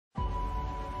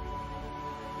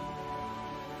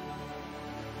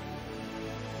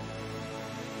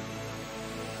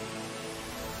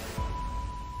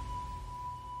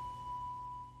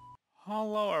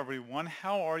Hello everyone,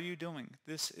 how are you doing?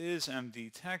 This is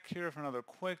MD Tech here for another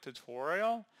quick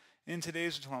tutorial. In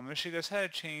today's tutorial, I'm going to show you guys how to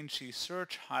change the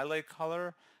search highlight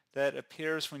color that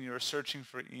appears when you're searching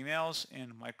for emails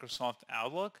in Microsoft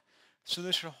Outlook. So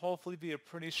this should hopefully be a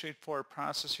pretty straightforward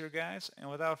process here, guys.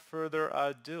 And without further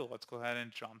ado, let's go ahead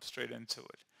and jump straight into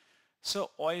it.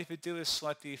 So all you have to do is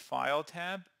select the File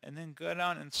tab and then go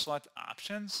down and select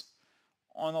Options.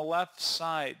 On the left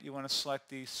side, you want to select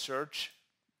the Search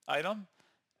item,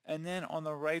 and then on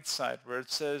the right side where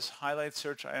it says highlight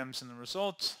search items in the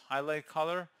results, highlight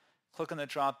color, click on the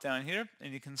drop down here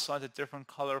and you can select a different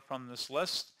color from this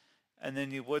list, and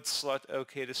then you would select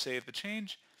OK to save the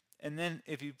change. And then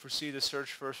if you proceed to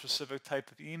search for a specific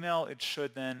type of email, it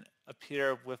should then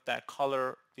appear with that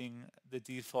color being the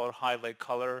default highlight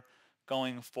color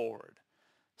going forward.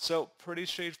 So pretty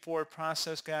straightforward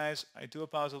process, guys. I do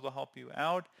hope I was able to help you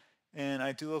out, and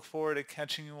I do look forward to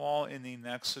catching you all in the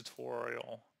next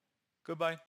tutorial. Goodbye.